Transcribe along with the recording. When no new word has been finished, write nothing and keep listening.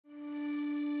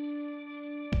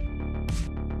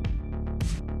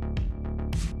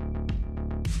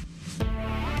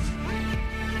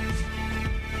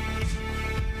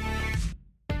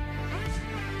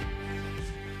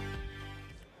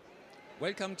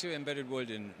Welcome to Embedded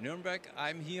World in Nuremberg.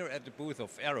 I'm here at the booth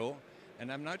of Arrow,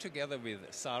 and I'm now together with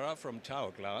Zara from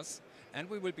Taoglas, and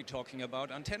we will be talking about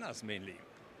antennas mainly.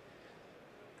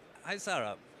 Hi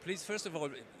Zara, please first of all,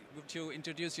 would you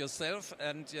introduce yourself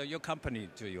and your company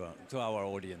to our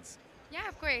audience? Yeah,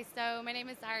 of course. So my name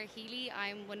is Zara Healy.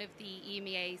 I'm one of the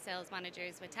EMEA sales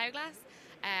managers with Taoglas.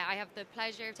 I have the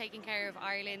pleasure of taking care of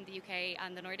Ireland, the UK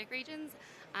and the Nordic regions,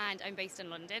 and I'm based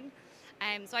in London.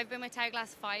 So I've been with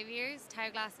Taoglas 5 years.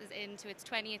 Taoglas is into its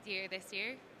 20th year this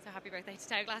year, so happy birthday to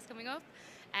Taoglas coming up.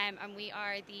 And we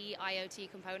are the IoT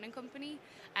component company.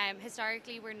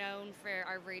 Historically, we're known for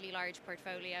our really large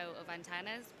portfolio of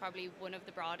antennas, probably one of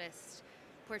the broadest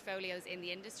portfolios in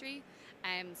the industry.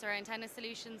 So our antenna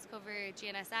solutions cover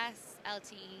GNSS,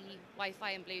 LTE,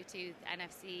 Wi-Fi and Bluetooth,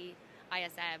 NFC,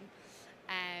 ISM.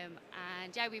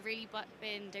 And yeah, we've really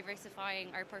been diversifying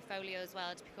our portfolio as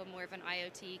well to become more of an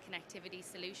IoT connectivity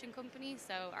solution company.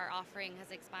 So our offering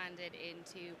has expanded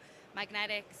into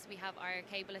magnetics, we have our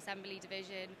cable assembly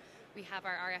division, we have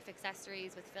our RF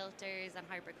accessories with filters and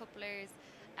hybrid couplers,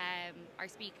 our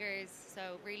speakers,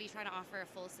 so really trying to offer a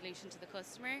full solution to the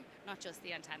customer, not just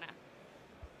the antenna.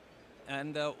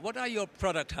 And what are your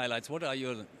product highlights? What are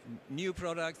your new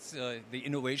products, the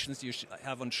innovations you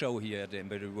have on show here at the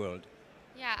Embedded World?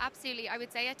 Yeah, absolutely. I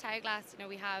would say at Taoglas,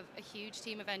 we have a huge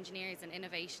team of engineers, and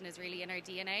innovation is really in our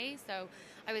DNA. So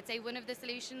I would say one of the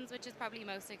solutions, which is probably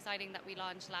most exciting, that we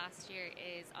launched last year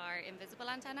is our invisible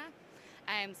antenna.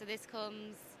 So this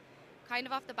comes kind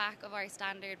of off the back of our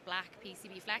standard black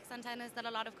PCB flex antennas that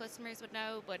a lot of customers would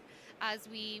know, but as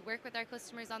we work with our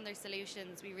customers on their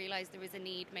solutions, we realized there was a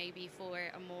need maybe for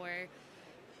a more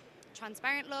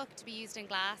transparent look to be used in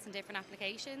glass and different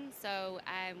applications. So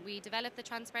we developed the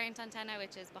transparent antenna,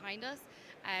 which is behind us.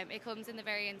 It comes in the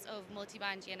variants of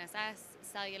multiband GNSS,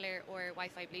 cellular or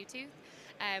Wi-Fi Bluetooth.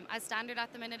 As standard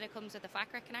at the minute, it comes with a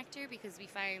FACRET connector because we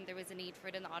found there was a need for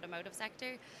it in the automotive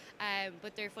sector,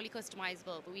 but they're fully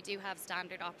customizable. But we do have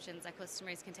standard options that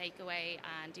customers can take away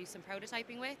and do some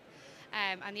prototyping with.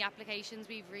 And the applications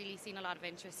we've really seen a lot of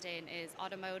interest in is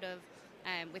automotive,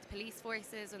 with police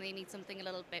forces when they need something a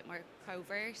little bit more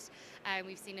covert.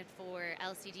 We've seen it for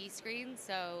LCD screens,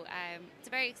 so it's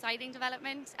a very exciting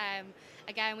development.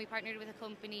 Again, we partnered with a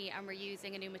company and we're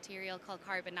using a new material called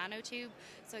carbon nanotube.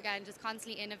 So again, just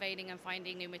constantly innovating and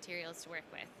finding new materials to work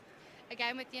with.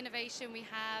 Again, with the innovation, we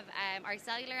have our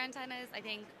cellular antennas. I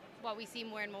think what we see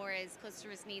more and more is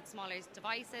customers need smaller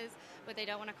devices, but they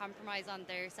don't want to compromise on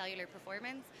their cellular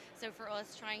performance. So for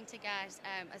us, trying to get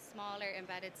a smaller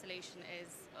embedded solution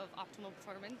of optimal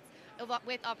performance,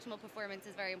 with optimal performance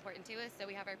is very important to us. So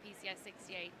we have our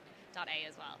PCS68.A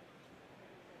as well.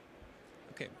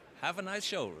 Okay, have a nice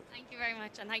show. Thank you very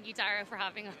much, and thank you, Tara, for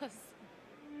having us.